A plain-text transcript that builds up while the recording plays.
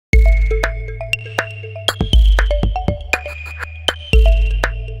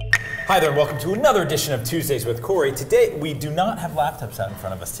Hi there, and welcome to another edition of Tuesdays with Corey. Today, we do not have laptops out in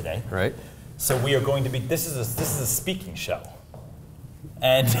front of us today. Right. So we are going to be, this is a speaking show.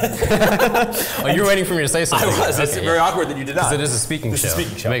 And oh, you were waiting for me to say something. I was. It's very awkward that you did not. Because it is a speaking show. It's a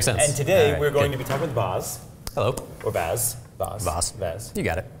speaking show. Makes sense. And today, right, we're going to be talking with Baz. Hello. Or Baz. Baz. You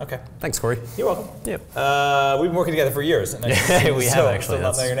got it. Okay. Than's, Corey. You're welcome. Yep. We've been working together for years. And we have actually. Still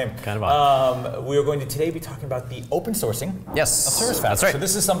not know your name. Kind of odd. We are going to today be talking about the open sourcing of Service Fabric. That's right. So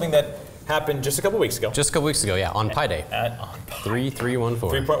this is something that happened just a couple weeks ago. Just a couple weeks ago, yeah, on Pi Day. On Pi.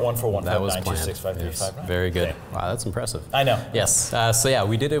 3.314. 3.141. That was planned. Very good. Okay. Wow, that's impressive. I know. Yes. So yeah,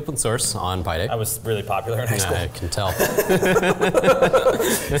 we did open source on Pi Day. I was really popular in high school. I can tell.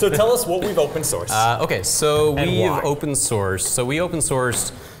 So tell us what we've open sourced. Okay, so we've open sourced. So we open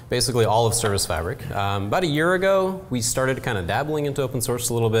sourced basically all of Service Fabric. About a year ago, we started kind of dabbling into open source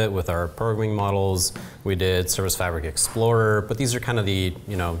a little bit with our programming models. We did Service Fabric Explorer, but these are kind of the,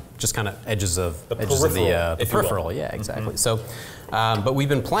 just kind of edges of the peripheral. Yeah, exactly. So, but we've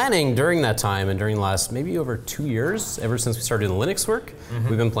been planning during that time and during the last maybe over 2 years, ever since we started doing Linux work,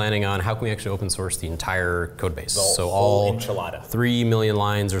 we've been planning on how can we actually open source the entire code base. So all 3 million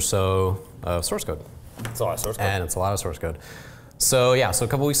lines or so of source code. It's a lot of source code. And it's a lot of source code. So yeah, so a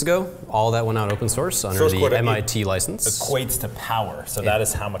couple weeks ago, all that went out open source under the MIT license. Equates to power, so that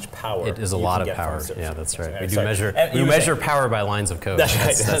is how much power. It is a lot of power. Yeah, that's right. We do measure. We measure power by lines of code. That's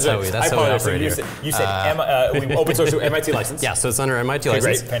right. That's how we operate here. You said we open source to MIT license. Yeah, so it's under MIT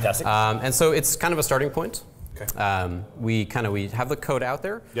license. Great, fantastic. And so it's kind of a starting point. Okay. We have the code out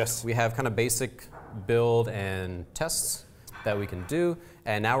there. Yes. We have kind of basic build and tests that we can do,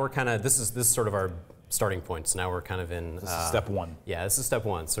 and now we're kind of this is sort of our starting points. Now we're kind of in this is step one. Yeah, this is step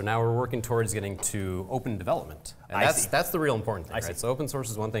one. So now we're working towards getting to open development. And that's the real important thing, right? So open source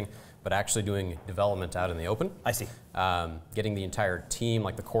is one thing, but actually doing development out in the open. I see. Getting the entire team,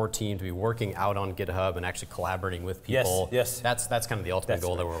 like the core team, to be working out on GitHub and actually collaborating with people. Yes. That's kind of the ultimate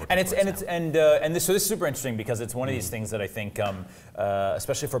goal that we're working towards. So this is super interesting because it's one of these things that I think,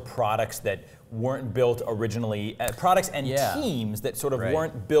 especially for products that weren't built originally, products and teams that sort of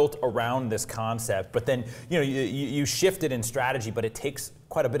weren't built around this concept, but then you shifted in strategy, but it takes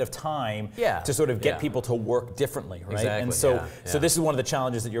quite a bit of time to sort of get people to work differently, right? Exactly, and so this is one of the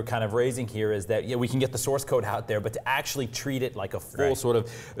challenges that you're kind of raising here is that we can get the source code out there, but to actually treat it like a full sort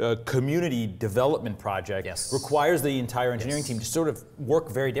of community development project requires the entire engineering team to sort of work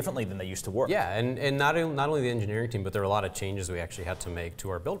very differently than they used to work. Yeah, and not only the engineering team, but there are a lot of changes we actually had to make to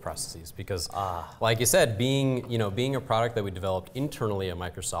our build processes because, like you said, being a product that we developed internally at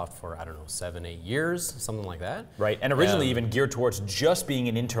Microsoft for, I don't know, 7, 8 years, something like that. Right, and originally even geared towards just being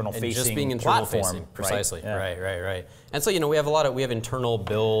an internal-facing platform. Precisely. Right. And so we have internal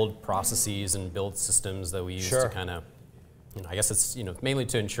build processes and build systems that we use to kind of, I guess it's mainly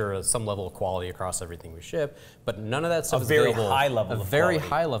to ensure some level of quality across everything we ship, but none of that stuff is available. A very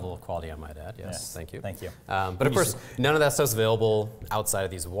high level of quality, I might add. Yes, thank you. Thank you. But of course, none of that stuff is available outside of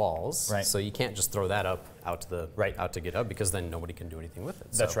these walls. Right. So you can't just throw that out to GitHub because then nobody can do anything with it.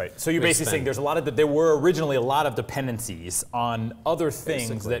 That's right. So you're basically saying there were originally a lot of dependencies on other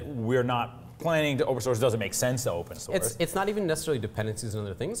things that we're not planning to open source. Doesn't make sense to open source. It's not even necessarily dependencies and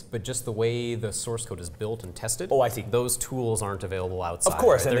other things, but just the way the source code is built and tested. Oh, I see. Those tools aren't available outside. Of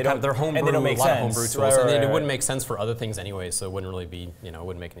course, right? They're homebrew. And they don't make a lot sense. Of homebrew tools, and it wouldn't make sense for other things anyway. So it wouldn't really be, it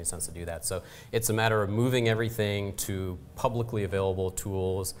wouldn't make any sense to do that. So it's a matter of moving everything to publicly available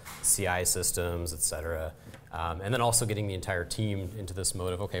tools, CI systems, etc. And then also getting the entire team into this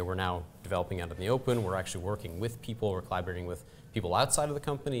mode of, okay, we're now developing out in the open. We're actually working with people. We're collaborating with people outside of the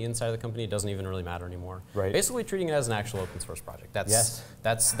company, inside of the company. It doesn't even really matter anymore. Right. Basically treating it as an actual open source project.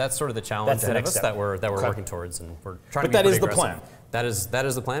 That's sort of the challenge ahead of us that we're working towards, and we're trying to be pretty aggressive. That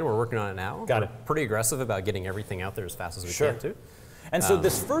is the plan. We're working on it now. Got it. Pretty aggressive about getting everything out there as fast as we can too. And so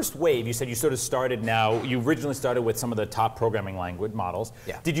this first wave, you said you sort of started now, you originally started with some of the top programming language models.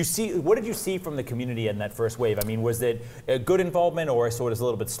 Yeah. What did you see from the community in that first wave? I mean, was it a good involvement or sort of a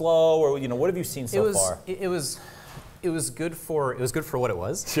little bit slow, or what have you seen so far? It was good for what it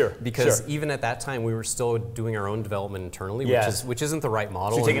was. Sure. Because even at that time, we were still doing our own development internally, which isn't the right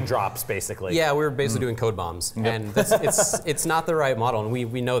model. So you're taking drops, basically. Yeah, we were basically doing code bombs, and it's not the right model, and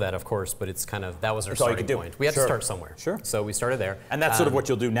we know that, of course. But it's kind of that was our starting point. We had to start somewhere. Sure. So we started there, and that's sort of what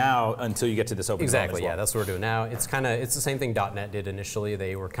you'll do now until you get to this open. Exactly. Yeah, that's what we're doing now. It's the same thing .NET did initially.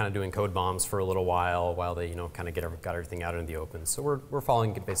 They were kind of doing code bombs for a little while they kind of got everything out into the open. So we're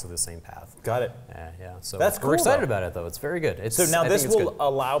following basically the same path. Got it. Yeah. So that's cool, we're excited about it. it though. It's very good. So now this will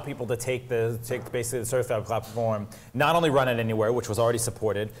allow people to take basically the Service Fabric platform, not only run it anywhere, which was already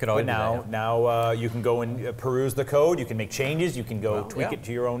supported, but now you can go and peruse the code. You can make changes. You can go tweak it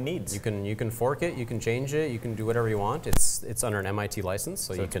to your own needs. You can fork it. You can change it. You can do whatever you want. It's under an MIT license,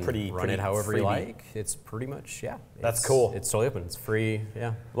 so you can run it however you like. It's pretty much That's cool. It's totally open. It's free.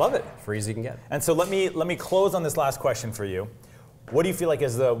 Yeah, love it. Free as you can get. And so let me close on this last question for you. What do you feel like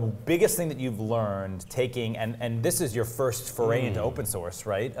is the biggest thing that you've learned taking, and this is your first foray into open source,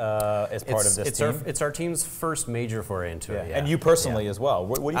 right? As part of this team? It's our team's first major foray into it. Yeah. And you personally as well.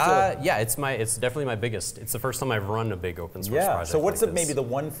 What do you feel like? Yeah, it's definitely my biggest. It's the first time I've run a big open source project. So what's maybe the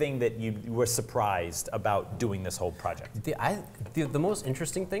one thing that you were surprised about doing this whole project? The most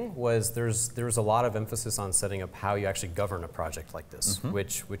interesting thing was there's a lot of emphasis on setting up how you actually govern a project like this,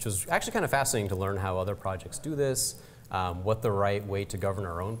 which was actually kind of fascinating to learn how other projects do this. What the right way to govern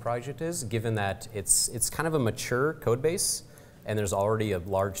our own project is, given that it's kind of a mature code base and there's already a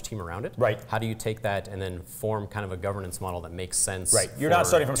large team around it. Right. How do you take that and then form kind of a governance model that makes sense? Right. You're not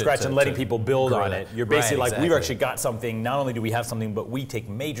starting from scratch and letting people build on it. You're basically we've actually got something. Not only do we have something, but we take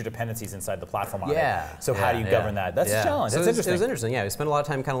major dependencies inside the platform on it. So how do you govern that? That's a challenge. That's interesting. It was interesting. Yeah, we spent a lot of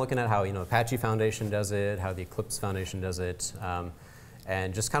time kind of looking at how Apache Foundation does it, how the Eclipse Foundation does it.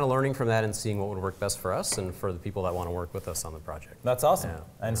 And just kind of learning from that and seeing what would work best for us and for the people that want to work with us on the project. That's awesome.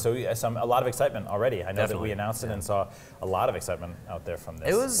 And so a lot of excitement already. I know that we announced it and saw a lot a lot of excitement out there from this.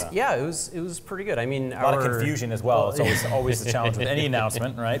 It was it was pretty good. I mean, a lot of confusion as well. It's always the challenge with any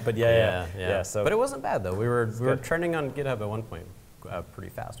announcement, right? But so but it wasn't bad though. We were trending on GitHub at one point. Pretty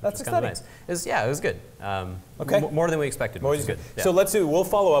fast, which That's is kind of nice. It was good. More than we expected. More than good. Yeah. So we'll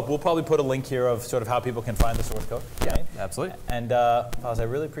follow up. We'll probably put a link here of sort of how people can find the source code. Yeah, right? absolutely. And Faz, I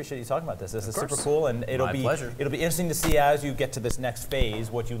really appreciate you talking about this. This is super cool, and it'll be interesting to see as you get to this next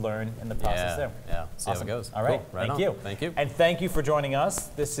phase what you learn in the process there. Yeah, see how it goes. All right, cool. Thank you. Thank you. And thank you for joining us.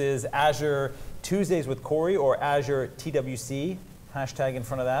 This is Azure Tuesdays with Corey, or AzureTWC, hashtag in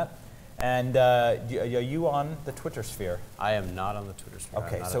front of that. And are you on the Twitter sphere? I am not on the Twitter sphere.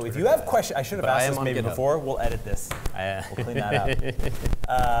 Okay, so if you have questions, I should have asked this maybe before. We'll edit this. We'll clean that up.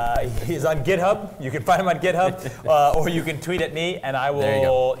 He's on GitHub. You can find him on GitHub, or you can tweet at me, and I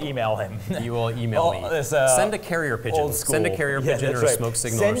will email him. You will email me. Send a carrier pigeon. Send a carrier pigeon or a smoke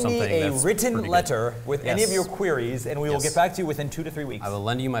signal or something. Send me a written letter with any of your queries, and we will get back to you within 2 to 3 weeks. I will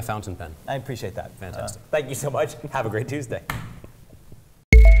lend you my fountain pen. I appreciate that. Fantastic. Thank you so much. Have a great Tuesday.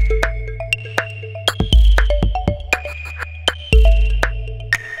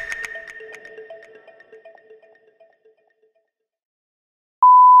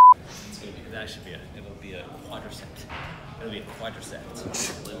 It'll be a quadricep. It'll be a quadricep.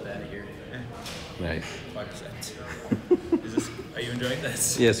 Live out of here. Nice. Quadricep. Are you enjoying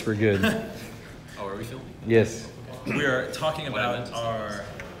this? Yes, we're good. Oh, are we filming? Yes. We are talking about our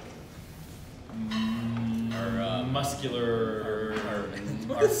muscular,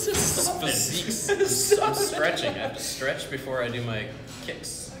 our physiques. I'm stretching. I have to stretch before I do my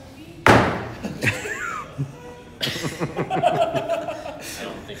kicks.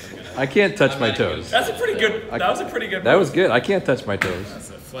 I can't touch my toes. That's a pretty good. That was a pretty good. That was good. I can't touch my toes. That's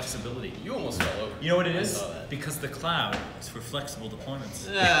a flexibility. You almost fell over. You know what it is? Because the cloud is for flexible deployments.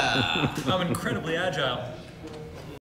 I'm incredibly agile.